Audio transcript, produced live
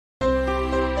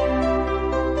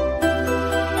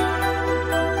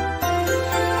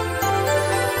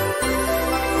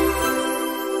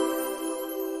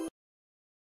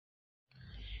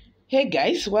Hey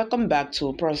guys, welcome back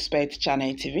to Prospect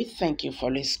Channel TV. Thank you for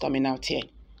always coming out here.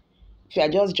 If you are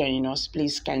just joining us,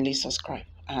 please kindly subscribe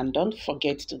and don't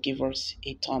forget to give us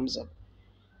a thumbs up.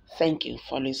 Thank you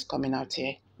for always coming out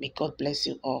here. May God bless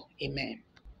you all. Amen.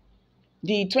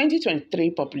 The 2023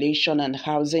 population and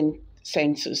housing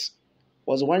census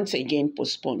was once again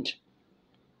postponed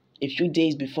a few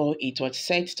days before it was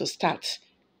set to start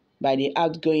by the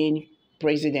outgoing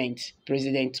President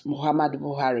Muhammad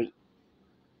Buhari.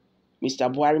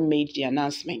 Mr. Buhari made the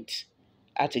announcement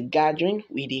at a gathering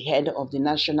with the head of the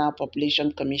National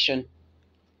Population Commission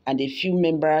and a few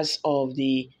members of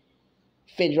the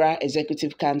Federal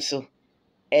Executive Council,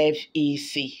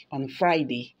 FEC, on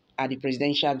Friday at the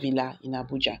Presidential Villa in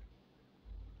Abuja.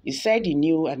 He said the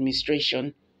new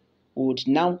administration would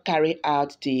now carry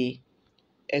out the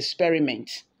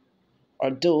experiment,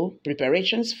 although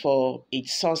preparations for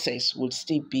its success would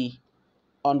still be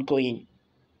ongoing.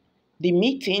 The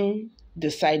meeting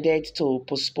decided to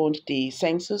postpone the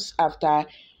census after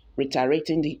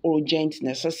reiterating the urgent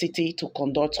necessity to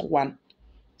conduct one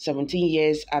 17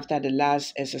 years after the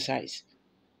last exercise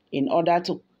in order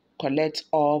to collect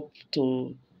up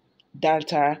to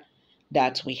data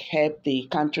that will help the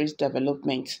country's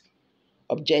development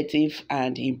objective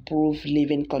and improve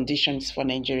living conditions for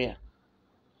Nigeria.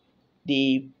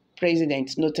 The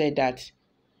president noted that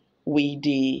with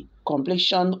the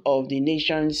completion of the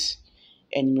nation's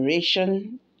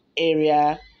enumeration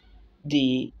area,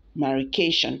 the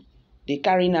demarcation, the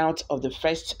carrying out of the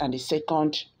first and the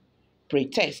second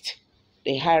pre-test,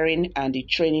 the hiring and the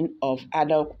training of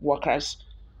adult workers,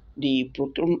 the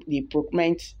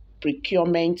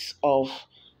procurement of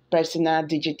personal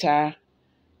digital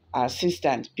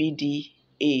assistant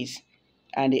PDAs,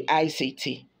 and the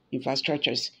ICT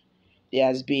infrastructures. There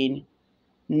has been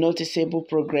noticeable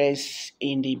progress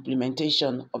in the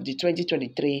implementation of the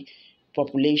 2023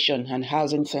 population and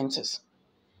housing census.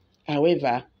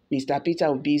 However, Mr. Peter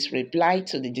Obi's reply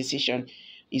to the decision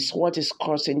is what is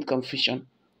causing confusion.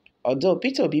 Although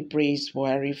Peter Obi praised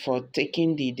Buhari for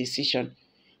taking the decision,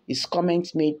 his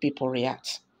comments made people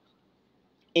react.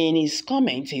 In his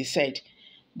comment, he said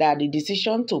that the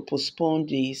decision to postpone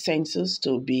the census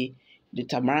to be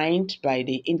determined by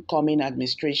the incoming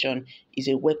administration is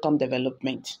a welcome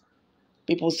development.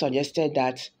 People suggested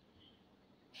that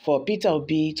for Peter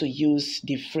Obi to use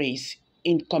the phrase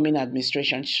incoming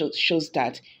administration shows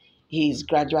that he is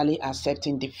gradually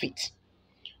accepting defeat.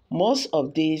 Most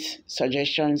of these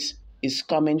suggestions is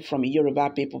coming from Yoruba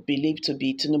people believed to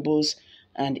be Tinubu's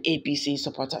and APC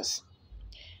supporters.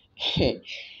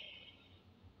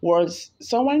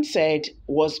 Someone said,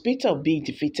 was Peter Obi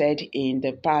defeated in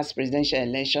the past presidential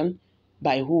election?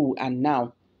 By who and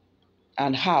now?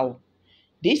 And how?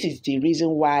 This is the reason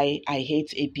why I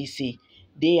hate APC.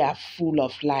 They are full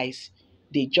of lies.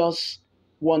 They just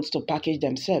want to package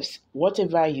themselves.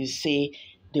 Whatever you say,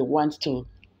 they want to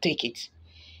take it.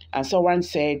 And someone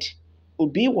said,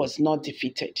 Obi was not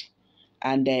defeated.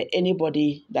 And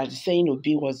anybody that is saying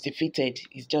Obi was defeated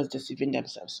is just deceiving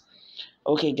themselves.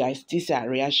 Okay, guys, these are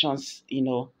reactions,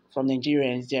 from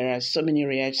Nigerians. There are so many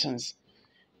reactions.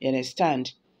 You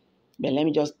understand? But let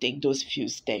me just take those few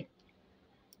steps.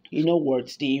 You know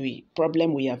what? The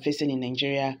problem we are facing in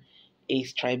Nigeria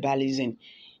is tribalism.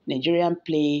 Nigerians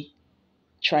play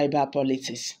tribal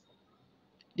politics.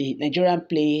 The Nigerians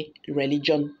play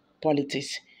religion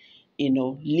politics.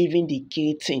 Leaving the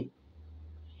key thing.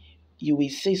 You will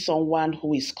see someone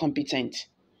who is competent,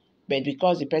 but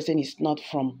because the person is not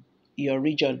from your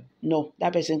region, no,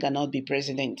 that person cannot be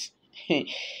president.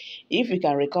 If you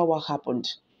can recall what happened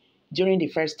during the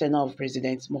first tenure of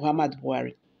President Muhammad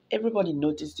Buhari, everybody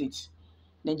noticed it.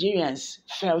 Nigerians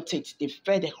felt it. They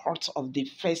felt the hurt of the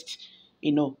first,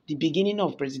 the beginning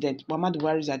of President Muhammad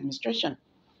Buhari's administration.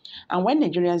 And when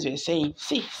Nigerians were saying,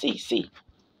 see,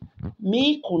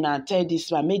 make una tell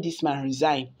this man, make this man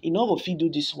resign. He no go fit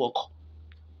do this work.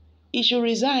 He should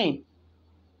resign.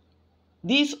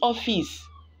 This office,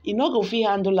 he no go fit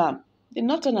handle am. The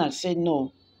Northerners said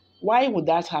no. Why would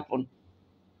that happen?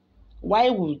 Why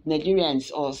would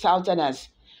Nigerians or Southerners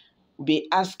be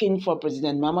asking for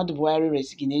President Muhammadu Buhari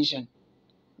resignation?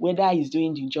 Whether he's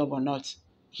doing the job or not,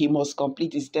 he must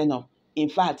complete his tenure. In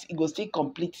fact, he will still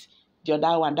complete the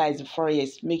other one, that is 4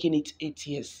 years, making it 8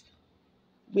 years.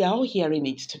 We are all hearing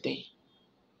it today.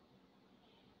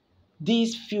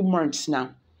 These few months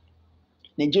now,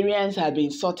 Nigerians have been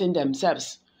sorting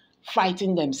themselves,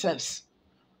 fighting themselves.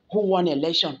 Who won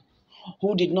election?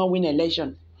 Who did not win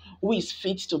election? Who is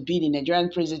fit to be the Nigerian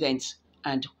president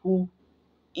and who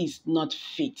is not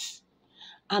fit?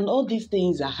 And all these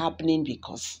things are happening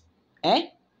because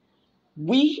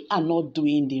we are not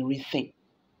doing the real thing.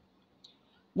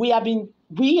 We have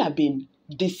been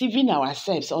deceiving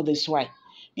ourselves all this while.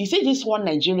 You see this one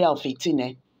Nigeria of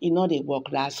 18, you know they work,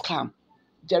 that scam.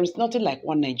 There is nothing like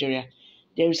one Nigeria.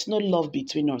 There is no love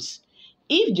between us.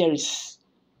 If there is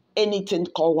anything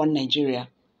called one Nigeria,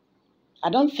 I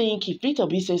don't think if Peter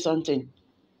B says something,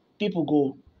 people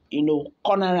go,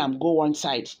 corner and go one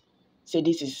side, say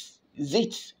this is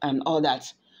it and all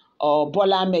that. Or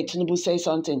Bola Ahmed Tinubu says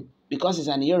something because he's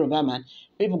an Yoruba man,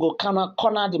 people go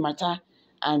corner the matter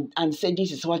and say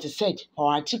this is what he said,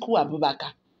 or Atiku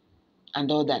Abubakar and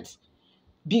all that.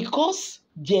 Because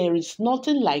there is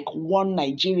nothing like one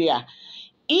Nigeria.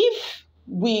 If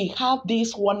we have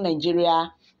this one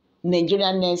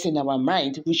Nigerianness in our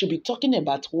mind, we should be talking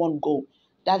about one goal.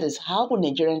 That is how will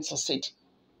Nigerians succeed.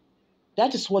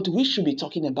 That is what we should be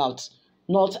talking about,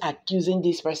 not accusing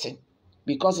this person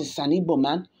because it's an Igbo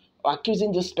man, or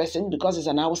accusing this person because it's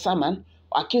an Hausa man,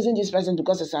 or accusing this person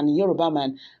because it's an Yoruba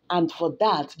man, and for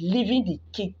that, leaving the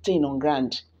kid thing on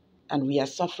ground, and we are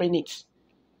suffering it.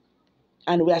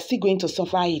 And we are still going to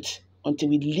suffer it until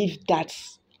we leave that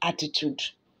attitude.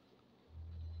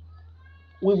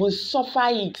 We will suffer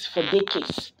it for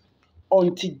decades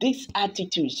until this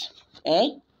attitude,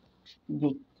 will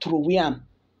throw him.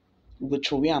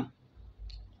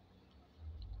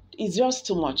 It's just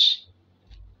too much.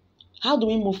 How do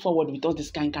we move forward with all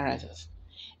these kind of characters?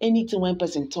 Anything when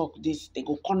person talk this, they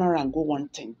go corner and go one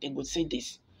thing. They go say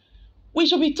this. We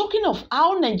should be talking of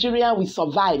how Nigeria will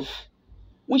survive.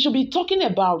 We should be talking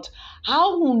about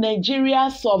how will Nigeria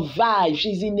survive.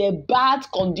 She's in a bad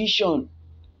condition.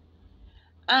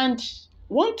 And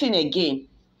one thing again,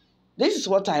 this is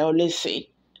what I always say.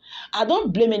 I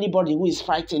don't blame anybody who is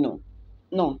fighting.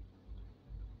 No.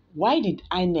 Why did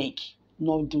INEC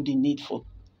not do the needful?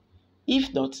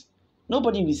 If not,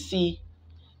 nobody will see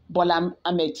Bola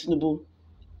Ahmed Tinubu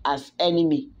as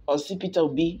enemy, or see Peter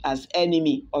Obi as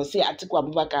enemy, or see Atiku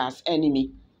Abubakar as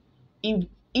enemy.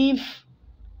 If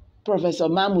Professor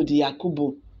Mahmoud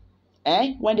Yakubu,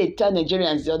 when they tell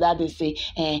Nigerians the other day, say,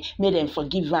 may them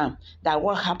forgive them, that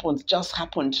what happened just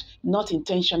happened, not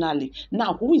intentionally.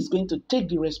 Now, who is going to take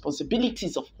the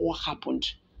responsibilities of what happened?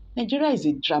 Nigeria is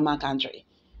a drama country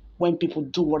when people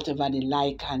do whatever they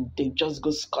like and they just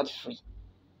go scot-free.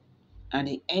 And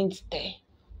it ends there.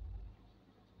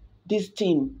 This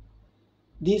thing,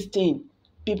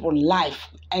 people life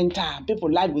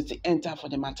will still enter for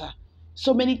the matter.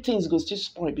 So many things go still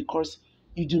spoil because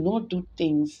you do not do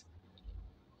things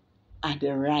at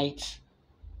the right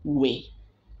way.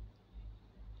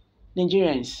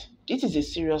 Nigerians, this is a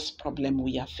serious problem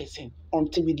we are facing.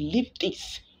 Until we leave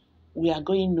this, we are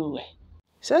going nowhere.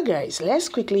 So guys, let's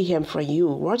quickly hear from you.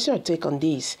 What's your take on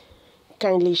this?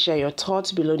 Kindly share your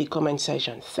thoughts below the comment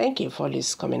section. Thank you for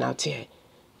this coming out here.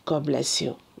 God bless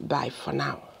you. Bye for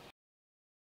now.